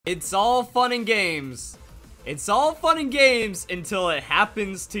It's all fun and games. It's all fun and games until it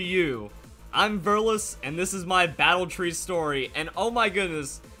happens to you. I'm Verlis, and this is my battle tree story, and oh my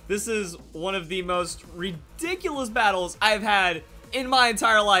goodness, this is one of the most ridiculous battles I've had in my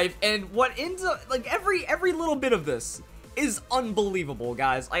entire life, and what ends up, like, every little bit of this is unbelievable,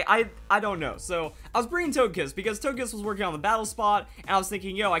 guys. I don't know. So, I was bringing Togekiss, because Togekiss was working on the battle spot, and I was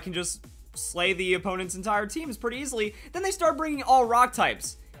thinking, yo, I can just slay the opponent's entire teams pretty easily. Then they start bringing all rock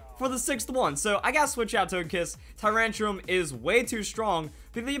types for the 6th one, so I gotta switch out Togekiss. Tyrantrum is way too strong,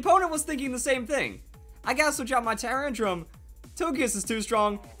 but the opponent was thinking the same thing. I gotta switch out my Tyrantrum. Togekiss is too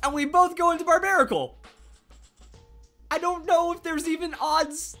strong, and we both go into Barbarical. I don't know if there's even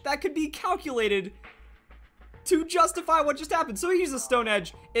odds that could be calculated to justify what just happened. So he uses Stone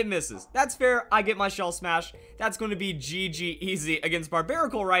Edge, it misses. That's fair, I get my Shell Smash. That's going to be GG easy against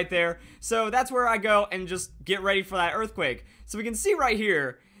Barbarical right there. So that's where I go and just get ready for that Earthquake. So we can see right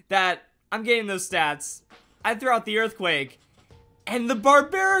here that I'm getting those stats. I throw out the Earthquake, and the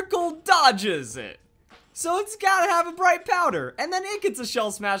Barbarical dodges it. So it's gotta have a Bright Powder, and then it gets a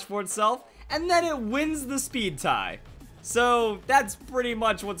Shell Smash for itself, and then it wins the speed tie. So that's pretty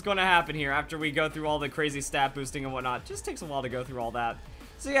much what's gonna happen here after we go through all the crazy stat boosting and whatnot. Just takes a while to go through all that.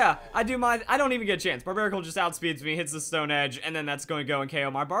 So yeah, I don't even get a chance. Barbarical just outspeeds me, hits the Stone Edge, and then that's going to go and KO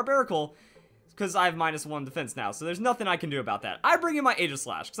my Barbarical, because I have -1 defense now, so there's nothing I can do about that. I bring in my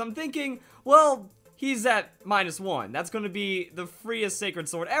Aegislash, because I'm thinking, well, he's at -1. That's going to be the freest Sacred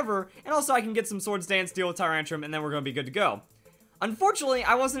Sword ever, and also I can get some Swords Dance, deal with Tyrantrum, and then we're going to be good to go. Unfortunately,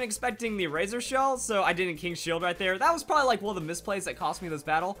 I wasn't expecting the Razor Shell, so I didn't King Shield right there. That was probably like one of the misplays that cost me this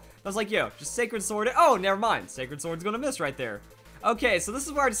battle. I was like, yo, just Sacred Sword it. Oh, never mind. Sacred Sword's going to miss right there. Okay, so this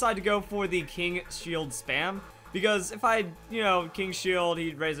is where I decided to go for the King Shield spam, because if I, King Shield,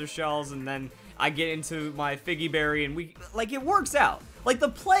 he Razor Shells, and then I get into my Figgy Berry, and it works out. Like, the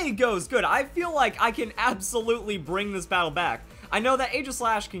play goes good. I feel like I can absolutely bring this battle back. I know that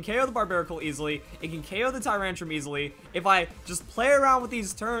Aegislash can KO the Barbarical easily. It can KO the Tyrantrum easily. If I just play around with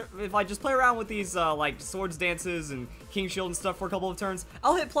these like Swords Dances and King Shield and stuff for a couple of turns,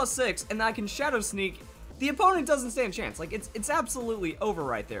 I'll hit +6, and then I can Shadow Sneak. The opponent doesn't stand a chance. Like, it's absolutely over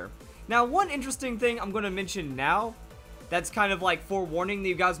right there. Now, one interesting thing I'm going to mention now, that's kind of like forewarning that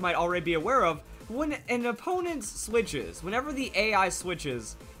you guys might already be aware of. When an opponent switches, whenever the AI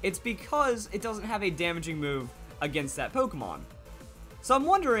switches, it's because it doesn't have a damaging move against that Pokemon. So I'm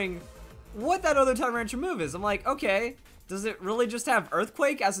wondering what that other Tyrantrum move is. I'm like, okay, does it really just have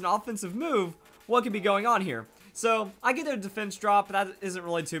Earthquake as an offensive move? What could be going on here? So I get a defense drop, but that isn't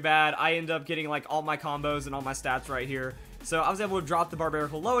really too bad. I end up getting like all my combos and all my stats right here. So I was able to drop the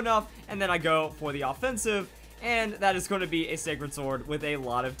Barbarical low enough, and then I go for the offensive. And that is going to be a Sacred Sword with a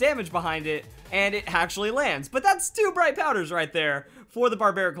lot of damage behind it, and it actually lands. But that's 2 Bright Powders right there for the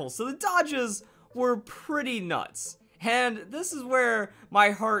Barbarical. So the dodges were pretty nuts. And this is where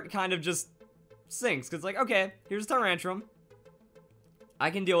my heart kind of just sinks, because like, okay, here's Tyrantrum. I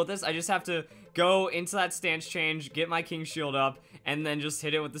can deal with this. I just have to go into that stance change, get my King Shield up, and then just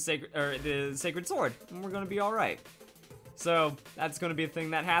hit it with the Sacred Sword, and we're going to be all right. So, that's going to be a thing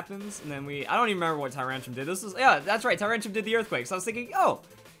that happens, and then I don't even remember what Tyrantrum did. Yeah, that's right, Tyrantrum did the Earthquake, so I was thinking, oh,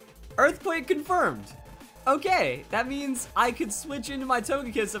 Earthquake confirmed. Okay, that means I could switch into my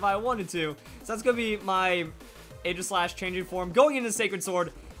Togekiss if I wanted to. So that's going to be my Aegislash changing form, going into Sacred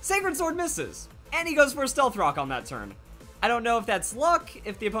Sword. Sacred Sword misses, and he goes for a Stealth Rock on that turn. I don't know if that's luck,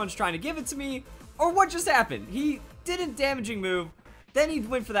 if the opponent's trying to give it to me, or what just happened. He did a damaging move, then he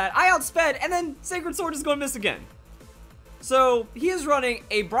went for that. I outsped, and then Sacred Sword is going to miss again. So, he is running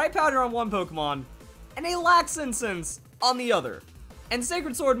a Bright Powder on one Pokemon, and a Lax Incense on the other. And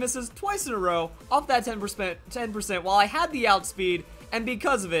Sacred Sword misses twice in a row off that 10% while I had the outspeed, and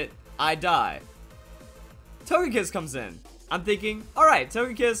because of it, I die. Togekiss comes in. I'm thinking, alright,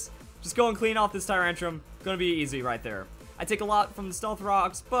 Togekiss, just go and clean off this Tyrantrum. Gonna be easy right there. I take a lot from the Stealth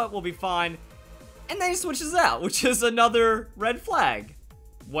Rocks, but we'll be fine. And then he switches out, which is another red flag.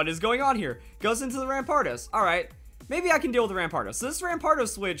 What is going on here? Goes into the Rampardos. Alright. Maybe I can deal with the Rampardos. So this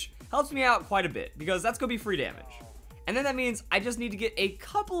Rampardos switch helps me out quite a bit, because that's going to be free damage. And then that means I just need to get a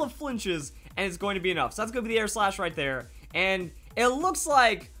couple of flinches, and it's going to be enough. So that's going to be the Air Slash right there. And it looks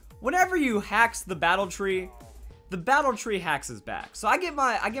like whenever you HAX the battle tree HAXes back. So I get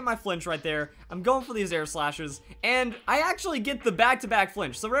my flinch right there. I'm going for these Air Slashes, and I actually get the back-to-back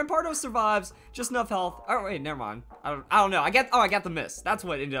flinch. So Rampardos survives, just enough health. Oh wait, never mind. I don't know. I got the miss. That's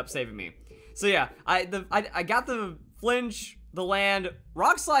what ended up saving me. So yeah, I got the flinch, the land,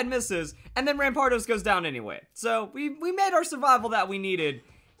 Rock Slide misses, and then Rampardos goes down anyway. So we made our survival that we needed,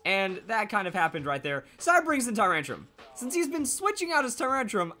 And that kind of happened right there. So that brings in Tyrantrum. Since he's been switching out his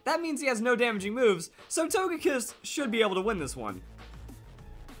Tyrantrum, that means he has no damaging moves, so Togekiss should be able to win this one.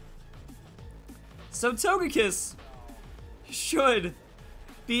 So Togekiss should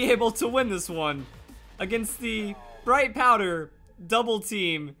be able to win this one against the Bright Powder double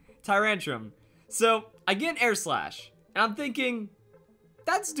team Tyrantrum. So I get Air Slash, and I'm thinking,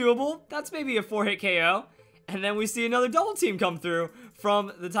 that's doable. That's maybe a 4-hit KO. And then we see another double team come through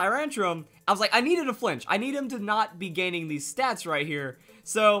from the Tyrantrum. I was like, I needed a flinch. I need him to not be gaining these stats right here.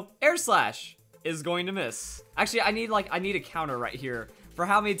 So Air Slash is going to miss. Actually, I need a counter right here for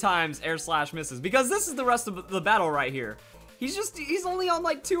how many times Air Slash misses, because this is the rest of the battle right here. He's only on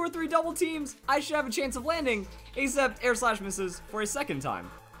like 2 or 3 double teams. I should have a chance of landing, except Air Slash misses for a second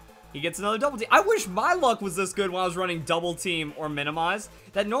time. He gets another double team. I wish my luck was this good when I was running double team or minimize,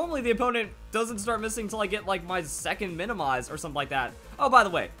 that normally the opponent doesn't start missing until I get like my second minimize or something like that. Oh, by the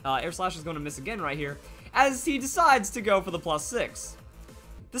way, Air Slash is going to miss again right here as he decides to go for the +6.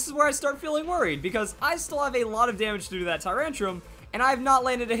 This is where I start feeling worried, because I still have a lot of damage to do that Tyrantrum, and I have not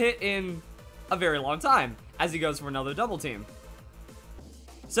landed a hit in a very long time as he goes for another double team.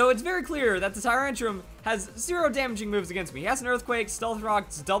 So it's very clear that the Tyrantrum has 0 damaging moves against me. He has an Earthquake, Stealth Rock,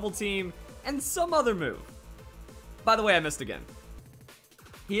 Double Team, and some other move. By the way, I missed again.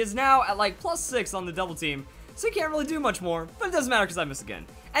 He is now at like +6 on the Double Team, so he can't really do much more, but it doesn't matter because I miss again.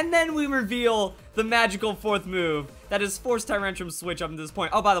 And then we reveal the magical 4th move that has forced Tyrantrum to switch up to this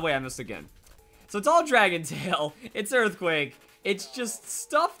point. Oh, by the way, I missed again. So it's all Dragon Tail, it's Earthquake, it's just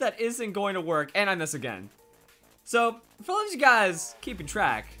stuff that isn't going to work, and I miss again. So, for those of you guys keeping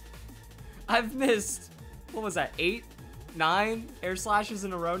track, I've missed, what was that, 8, 9 Air Slashes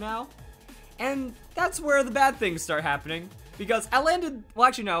in a row now? And that's where the bad things start happening, because I landed, well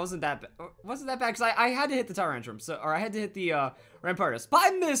actually no, it wasn't that bad, because I had to hit the Tyrantrum, or I had to hit the Rampartus, but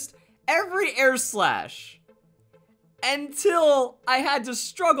I missed every Air Slash until I had to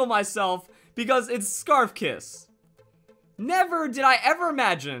struggle myself because it's Scarf Kiss. Never did I ever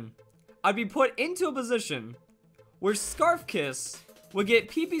imagine I'd be put into a position where Scarf Kiss would get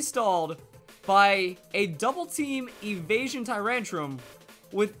PP stalled by a double team evasion Tyrantrum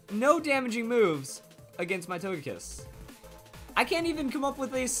with no damaging moves against my Togekiss. I can't even come up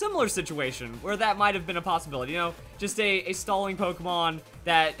with a similar situation where that might have been a possibility, you know, just a stalling Pokemon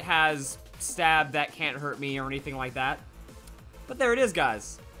that has stab that can't hurt me or anything like that. But there it is,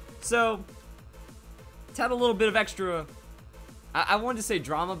 guys. So, to add a little bit of extra, I wanted to say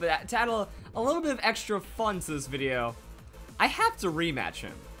drama, but to add a little bit of extra fun to this video, I have to rematch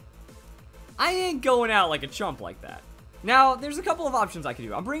him. I ain't going out like a chump like that. Now, there's a couple of options I can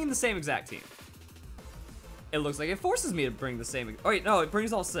do. I'm bringing the same exact team. It looks like it forces me to bring the same, oh wait, no, it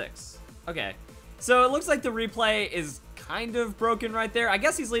brings all 6. Okay, so it looks like the replay is kind of broken right there. I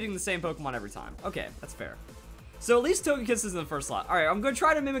guess he's leading the same Pokemon every time. Okay, that's fair. So at least Togekiss is in the first slot. Alright, I'm going to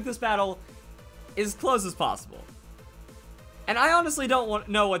try to mimic this battle as close as possible. And I honestly don't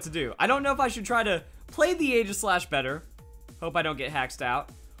know what to do. I don't know if I should try to play the Aegislash better. Hope I don't get haxed out.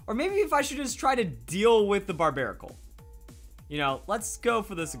 Or maybe if I should just try to deal with the Barbaracle. You know, let's go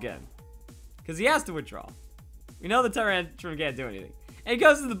for this again. Because he has to withdraw. We know the Tyrantrum can't do anything. And he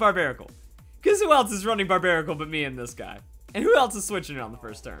goes to the Barbaracle. Because who else is running Barbaracle but me and this guy? And who else is switching it on the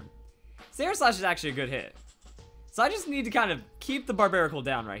first turn? So Air Slash is actually a good hit. So I just need to kind of keep the Barbaracle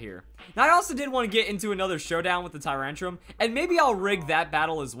down right here. Now I also did want to get into another showdown with the Tyrantrum, and maybe I'll rig that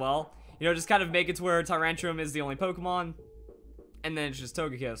battle as well. You know, just kind of make it to where Tyrantrum is the only Pokemon, and then it's just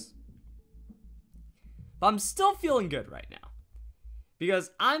Togekiss. But I'm still feeling good right now, because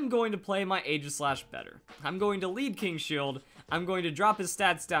I'm going to play my Aegislash better. I'm going to lead King Shield, I'm going to drop his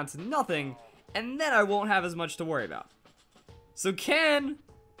stats down to nothing, and then I won't have as much to worry about. So can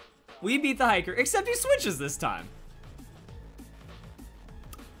we beat the Hiker? Except he switches this time.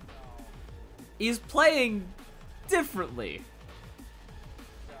 He's playing differently.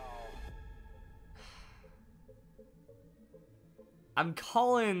 I'm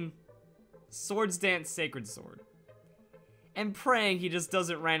calling Swords Dance Sacred Sword. And praying he just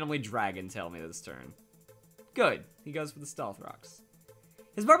doesn't randomly Dragon Tail me this turn. Good. He goes for the Stealth Rocks.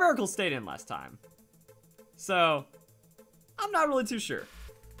 His Barbaracle stayed in last time. So, I'm not really too sure.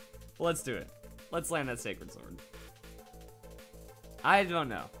 Well, let's do it. Let's land that Sacred Sword. I don't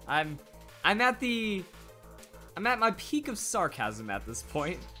know. I'm at my peak of sarcasm at this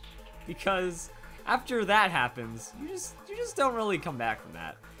point, because after that happens, you just don't really come back from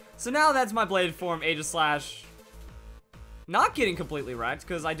that. So now that's my Blade form, Aegislash, not getting completely wrecked,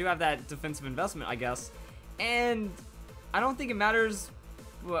 because I do have that defensive investment, I guess, and I don't think it matters.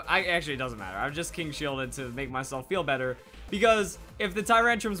 Well, actually, it doesn't matter. I've just King Shielded to make myself feel better, Because if the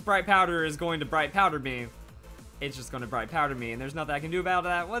Tyrantrum's bright powder is going to bright powder me, it's just going to bright powder me, and there's nothing I can do about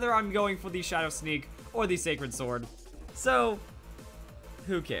that, whether I'm going for the Shadow Sneak or the Sacred Sword. So,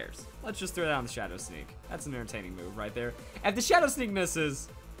 who cares? Let's just throw down the Shadow Sneak. That's an entertaining move right there. If the Shadow Sneak misses,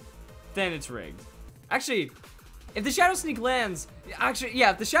 then it's rigged. Actually, if the Shadow Sneak lands,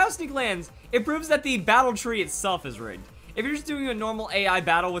 if the Shadow Sneak lands, it proves that the battle tree itself is rigged. If you're just doing a normal AI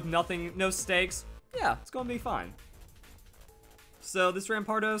battle with nothing, no stakes, yeah, it's gonna be fine. So this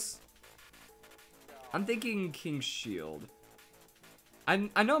Rampardos, I'm thinking King's Shield. I know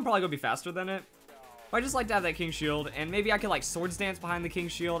I'm probably gonna be faster than it, but I just like to have that King's Shield, and maybe I could like Swords Dance behind the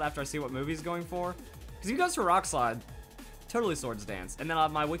King's Shield after I see what movie he's going for. Because if he goes for Rock Slide, totally Swords Dance, and then I'll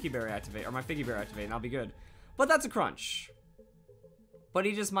have my Wiki Berry activate, or my Figgy Berry activate, and I'll be good. But that's a crunch. But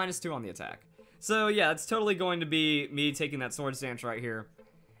he just -2 on the attack. So yeah, it's totally going to be me taking that Swords Dance right here.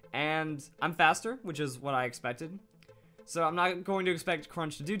 And I'm faster, which is what I expected. So I'm not going to expect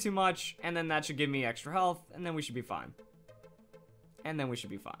Crunch to do too much, and then that should give me extra health, and then we should be fine.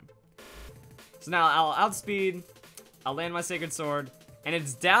 So now I'll outspeed, I'll land my Sacred Sword, and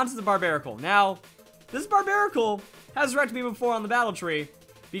it's down to the Barbarical. Now, this Barbarical has wrecked me before on the battle tree,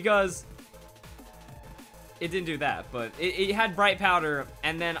 because it didn't do that, but it had Bright Powder,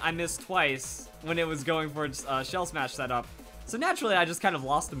 and then I missed twice when it was going for its Shell Smash setup. So naturally, I just kind of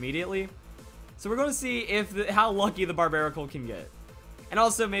lost immediately. So we're going to see if how lucky the Barbarical can get. And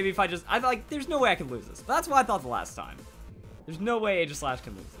also, maybe if there's no way I could lose this. But that's what I thought the last time. There's no way Aegislash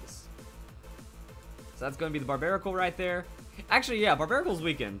can lose this. So that's going to be the Barbarical right there. Actually, yeah, Barbarical's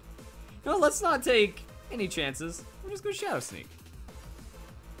weakened. No, let's not take any chances. We're just going to Shadow Sneak.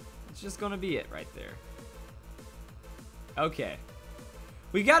 It's just going to be it right there. Okay.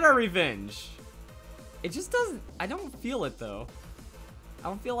 We got our revenge. It just doesn't... I don't feel it, though. I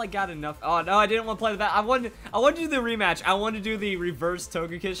don't feel like I got enough... Oh, no, I didn't want to play that. I wanted to do the rematch. I wanted to do the reverse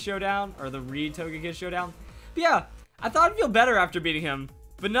Togekiss showdown. Or the re-Togekiss showdown. But yeah, I thought I'd feel better after beating him.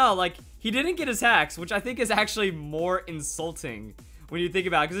 But no, like, he didn't get his HAX, which I think is actually more insulting when you think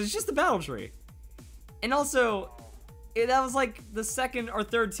about it. Because it's just the battle tree. And also, that was like the second or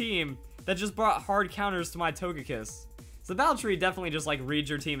third team that just brought hard counters to my Togekiss. So the battle tree definitely just like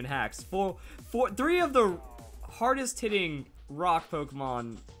reads your team in HAX. For 3 of the hardest hitting rock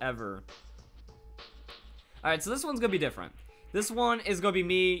Pokemon ever. Alright, so this one's gonna be different. This one is gonna be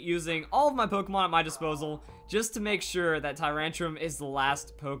me using all of my Pokemon at my disposal just to make sure that Tyrantrum is the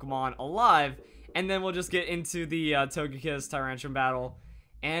last Pokemon alive. And then we'll just get into the Togekiss Tyrantrum battle.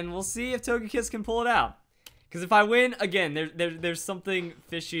 And we'll see if Togekiss can pull it out. Because if I win, again, there's something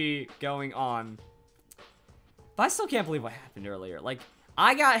fishy going on. But I still can't believe what happened earlier. Like,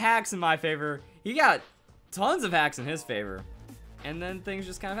 I got HAX in my favor. He got tons of HAX in his favor. And then things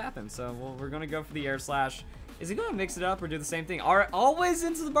just kind of happen. So we're going to go for the Air Slash. Is he going to mix it up or do the same thing? Always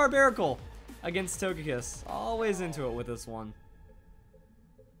into the Barbarical against Togekiss. Always into it with this one.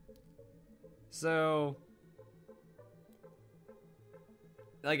 So,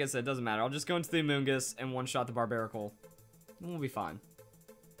 like I said, doesn't matter. I'll just go into the Amoonguss and one-shot the Barbarical. We'll be fine.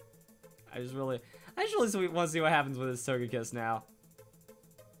 I just really want to see what happens with this Togekiss now.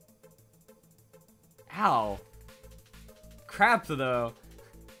 Ow. Crap, though.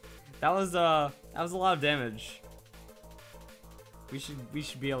 That was a lot of damage. We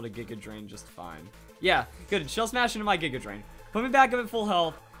should be able to Giga Drain just fine. Yeah, good. Shell Smash into my Giga Drain. Put me back up at full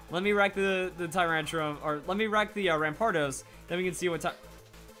health. Let me wreck the Tyrantrum, or let me wreck the Rampardos. Then we can see what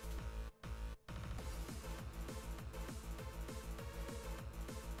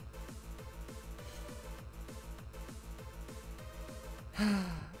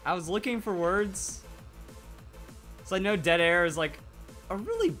I was looking for words. So I know dead air is like a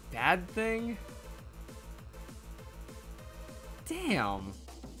really bad thing. Damn.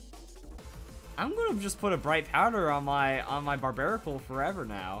 I'm gonna just put a bright powder on my Barbarical forever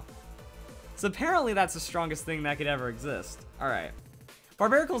now. So apparently that's the strongest thing that could ever exist. Alright.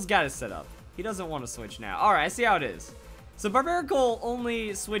 Barbarical's got his set up. He doesn't want to switch now. Alright, I see how it is. So Barbarical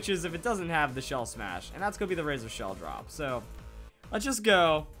only switches if it doesn't have the Shell Smash. And that's gonna be the Razor Shell drop. So let's just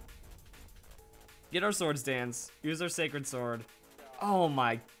go. Get our Swords Dance. Use our Sacred Sword. Oh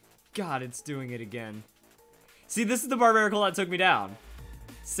my god, it's doing it again. See, this is the Barbarical that took me down.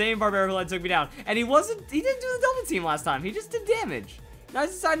 Same Barbarical that took me down. And he didn't do the double team last time. He just did damage. Now I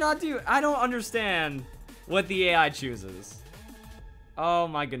decided not to. I don't understand what the AI chooses. Oh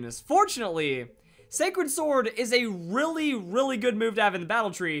my goodness. Fortunately, Sacred Sword is a really, really good move to have in the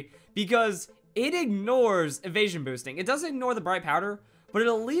battle tree because it ignores evasion boosting. It doesn't ignore the Bright Powder, but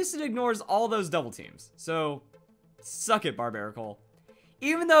at least it ignores all those double teams. So, suck it, Barbarical.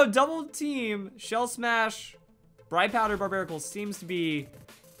 Even though double team, Shell Smash, Bright Powder Barbarical seems to be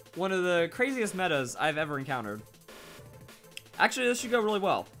one of the craziest metas I've ever encountered. Actually, this should go really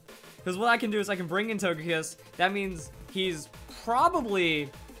well. Because what I can do is I can bring in Togekiss. That means he's probably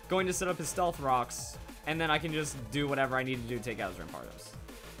going to set up his Stealth Rocks. And then I can just do whatever I need to do to take out his Rampardos.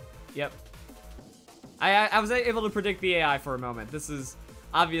 Yep. I was able to predict the AI for a moment. This is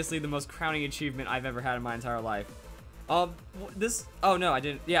obviously the most crowning achievement I've ever had in my entire life. Oh no, I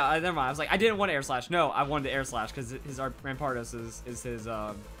didn't. Yeah, never mind. I was like, I didn't want to Air Slash. No, I wanted to Air Slash because his Rampardos is his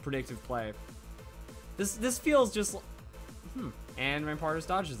predictive play. This feels just. And Rampardos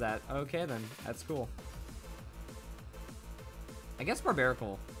dodges that. Okay then, that's cool. I guess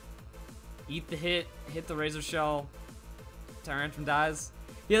Barbarical. Eat the hit the Razor Shell. Tyrantrum dies.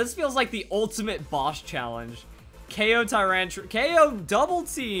 Yeah, this feels like the ultimate boss challenge. KO Tyrantrum, KO double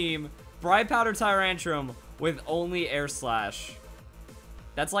team Bright Powder Tyrantrum with only Air Slash.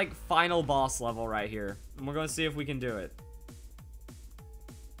 That's like final boss level right here. And we're gonna see if we can do it.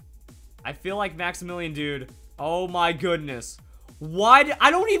 I feel like Maximilian Dude. Oh my goodness. Why I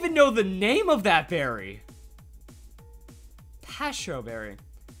don't even know the name of that berry. Pasho berry.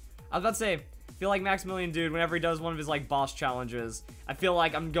 I was about to say, I feel like Maximilian Dude, whenever he does one of his like boss challenges, I feel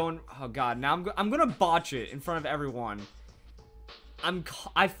like I'm going, oh god, now I'm gonna botch it in front of everyone.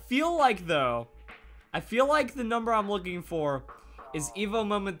 I feel like though, I feel like the number I'm looking for is Evo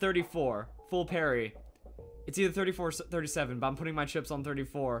Moment 34, full parry. It's either 34 or 37, but I'm putting my chips on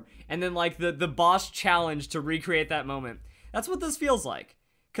 34. And then like the boss challenge to recreate that moment. That's what this feels like.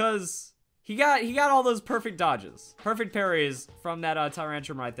 Cause he got all those perfect dodges, perfect parries from that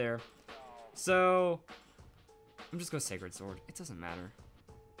Tyrantrum right there. So I'm just gonna Sacred Sword. It doesn't matter.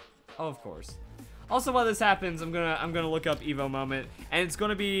 Oh, of course. Also, while this happens, I'm gonna look up Evo Moment, and it's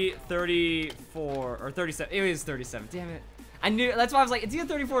gonna be 34 or 37. It is 37. Damn it! I knew. That's why I was like, it's either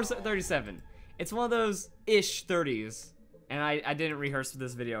 34 or 37. It's one of those ish 30s, and I didn't rehearse for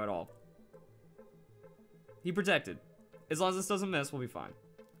this video at all. He protected. As long as this doesn't miss, we'll be fine.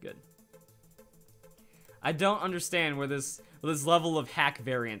 Good. I don't understand where this level of hack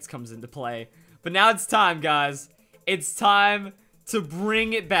variance comes into play, but now it's time, guys. It's time to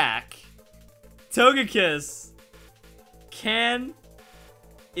bring it back. Togekiss. Can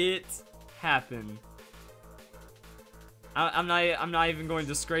it happen? I'm not even going to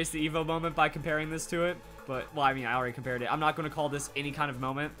disgrace the Evo moment by comparing this to it, but well, I mean, I already compared it. I'm not going to call this any kind of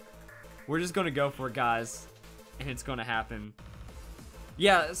moment. We're just going to go for it, guys, and it's going to happen.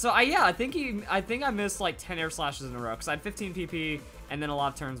 Yeah, so I think I missed like 10 Air Slashes in a row because I had 15 PP and then a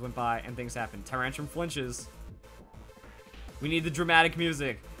lot of turns went by and things happened. Tyrantrum flinches. We need the dramatic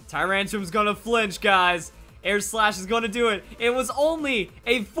music. Tyrantrum's gonna flinch, guys. Air Slash is gonna do it. It was only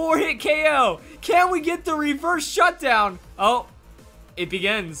a 4-hit KO. Can we get the reverse shutdown? Oh, it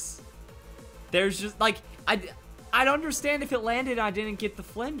begins. There's just like I'd understand if it landed and I didn't get the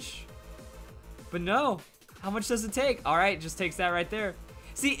flinch, but no. How much does it take? All right, just takes that right there.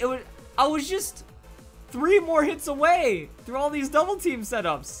 See, I was just 3 more hits away through all these double team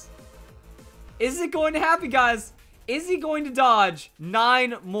setups. Is it going to happen, guys? Is he going to dodge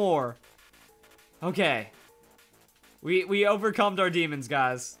 9 more? Okay. We overcome our demons,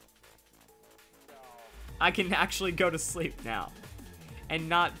 guys. I can actually go to sleep now and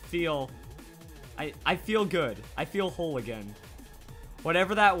not feel... I feel good. I feel whole again.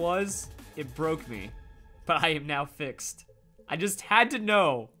 Whatever that was, it broke me. But I am now fixed. I just had to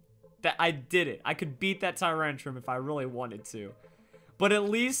know that I did it. I could beat that Tyrantrum if I really wanted to. But at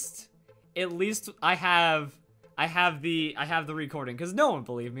least I have the recording, because no one would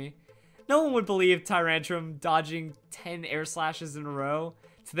believe me. No one would believe Tyrantrum dodging 10 Air Slashes in a row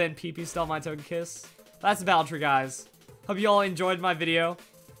to then PP stall my Togekiss. That's Battletree, guys. Hope you all enjoyed my video.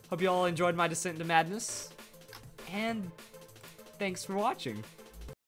 Hope you all enjoyed my descent into madness. And thanks for watching.